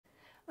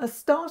A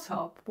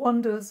startup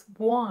wonders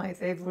why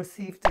they've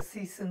received a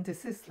cease and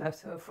desist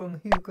letter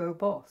from Hugo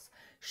Boss.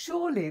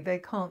 Surely they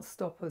can't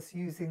stop us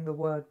using the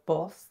word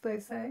boss, they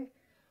say.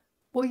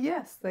 Well,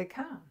 yes, they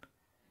can.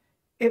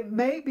 It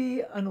may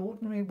be an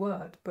ordinary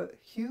word, but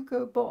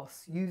Hugo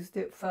Boss used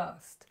it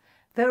first.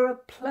 There are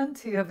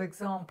plenty of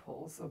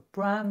examples of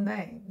brand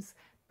names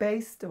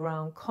based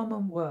around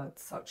common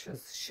words such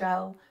as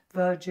Shell,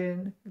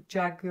 Virgin,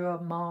 Jaguar,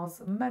 Mars,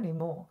 and many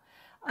more.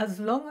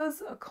 As long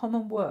as a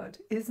common word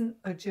isn't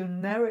a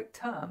generic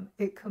term,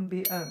 it can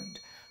be owned.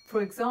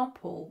 For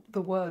example,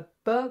 the word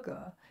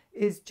burger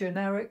is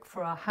generic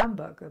for a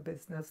hamburger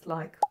business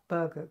like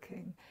Burger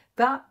King.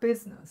 That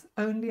business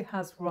only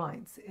has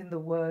rights in the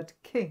word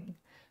king.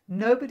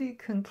 Nobody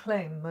can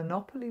claim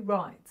monopoly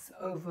rights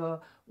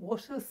over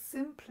what are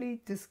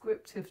simply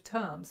descriptive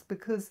terms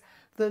because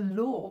the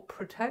law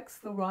protects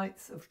the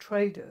rights of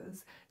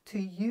traders to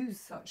use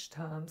such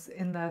terms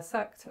in their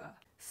sector.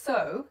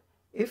 So,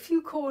 if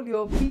you call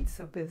your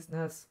pizza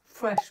business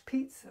Fresh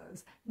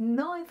Pizzas,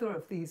 neither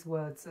of these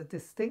words are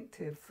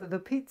distinctive for the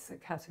pizza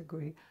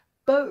category.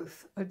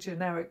 Both are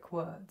generic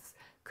words.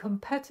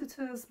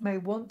 Competitors may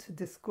want to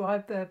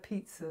describe their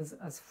pizzas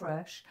as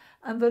fresh,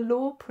 and the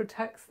law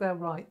protects their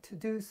right to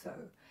do so.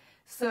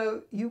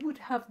 So you would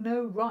have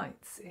no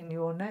rights in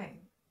your name.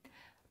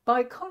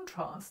 By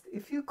contrast,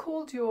 if you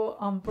called your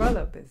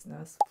umbrella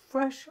business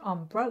Fresh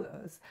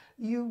Umbrellas,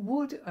 you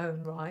would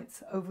own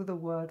rights over the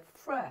word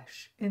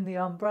fresh in the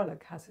umbrella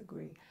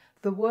category.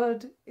 The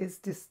word is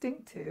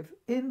distinctive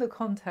in the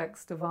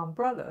context of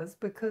umbrellas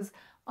because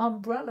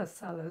umbrella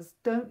sellers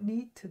don't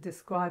need to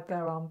describe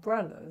their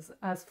umbrellas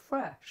as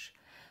fresh.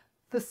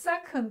 The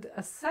second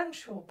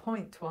essential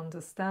point to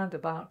understand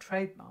about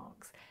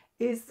trademarks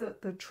is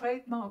that the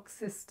trademark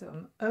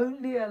system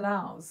only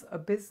allows a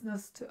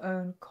business to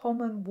own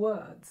common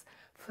words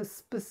for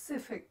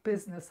specific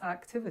business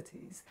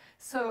activities.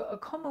 So a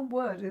common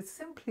word is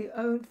simply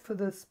owned for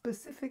the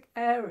specific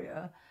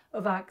area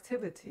of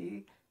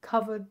activity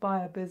covered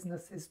by a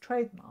business's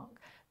trademark.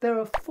 There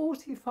are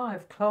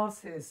 45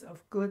 classes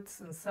of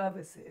goods and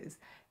services,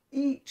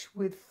 each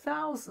with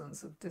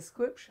thousands of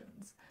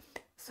descriptions.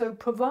 So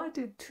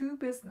provided two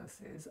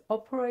businesses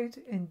operate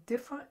in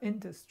different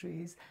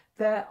industries,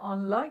 they're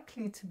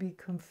unlikely to be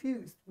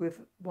confused with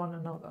one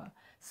another,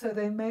 so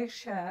they may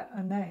share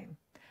a name.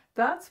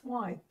 That's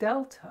why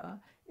Delta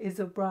is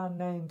a brand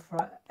name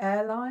for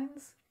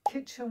airlines,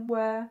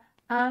 kitchenware,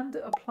 and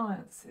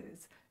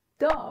appliances.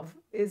 Dove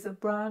is a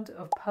brand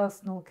of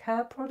personal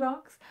care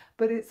products,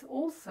 but it's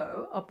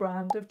also a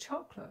brand of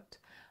chocolate.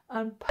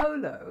 And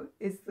Polo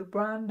is the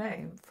brand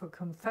name for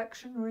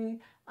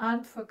confectionery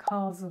and for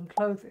cars and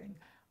clothing.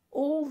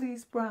 All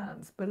these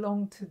brands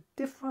belong to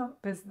different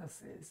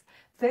businesses.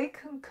 They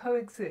can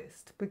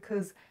coexist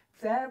because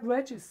they're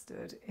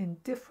registered in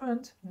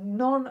different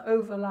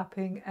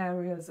non-overlapping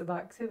areas of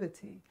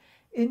activity.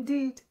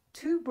 Indeed,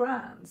 two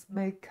brands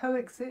may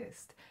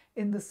coexist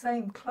in the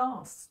same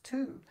class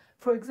too.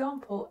 For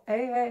example,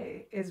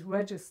 AA is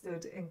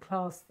registered in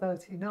class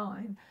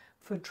 39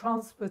 for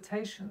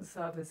transportation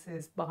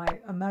services by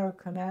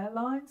American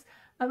Airlines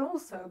and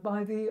also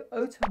by the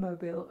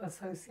Automobile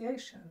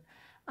Association.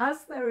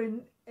 As they're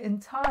in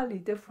entirely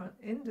different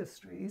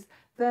industries,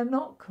 they're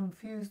not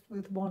confused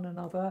with one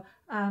another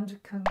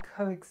and can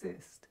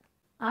coexist.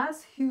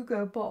 As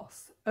Hugo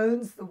Boss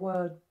owns the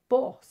word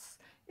boss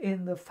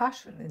in the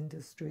fashion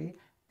industry,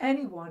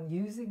 anyone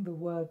using the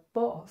word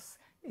boss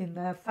in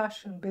their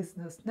fashion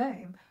business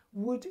name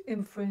would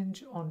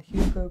infringe on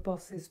Hugo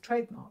Boss's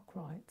trademark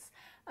rights.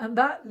 And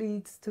that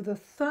leads to the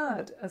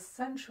third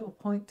essential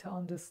point to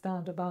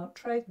understand about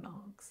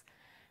trademarks.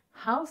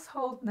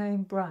 Household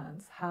name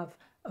brands have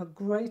a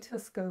greater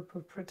scope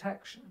of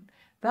protection.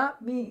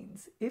 That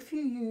means if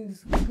you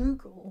use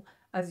Google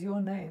as your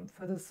name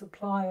for the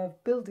supply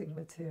of building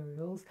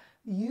materials,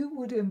 you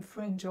would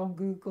infringe on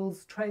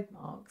Google's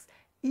trademarks,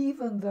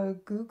 even though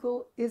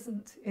Google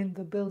isn't in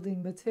the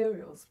building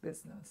materials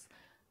business.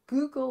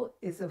 Google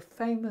is a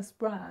famous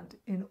brand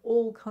in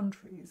all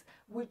countries,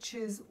 which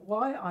is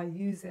why I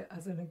use it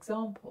as an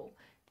example.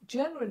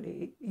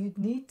 Generally, you'd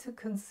need to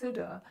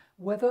consider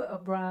whether a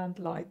brand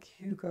like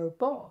Hugo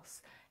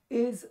Boss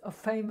is a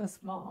famous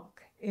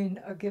mark in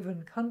a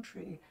given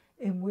country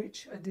in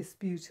which a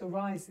dispute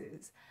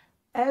arises.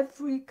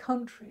 Every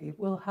country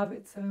will have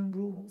its own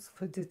rules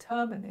for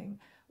determining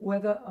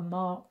whether a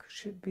mark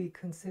should be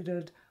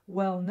considered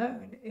well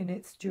known in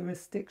its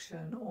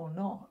jurisdiction or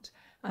not,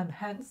 and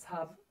hence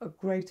have a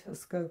greater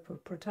scope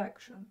of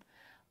protection.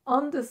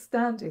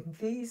 Understanding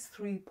these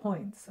 3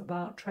 points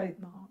about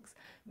trademarks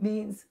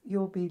means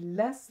you'll be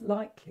less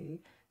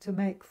likely to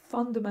make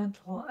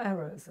fundamental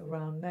errors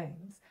around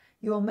names.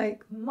 You'll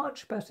make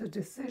much better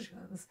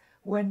decisions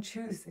when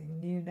choosing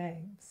new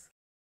names.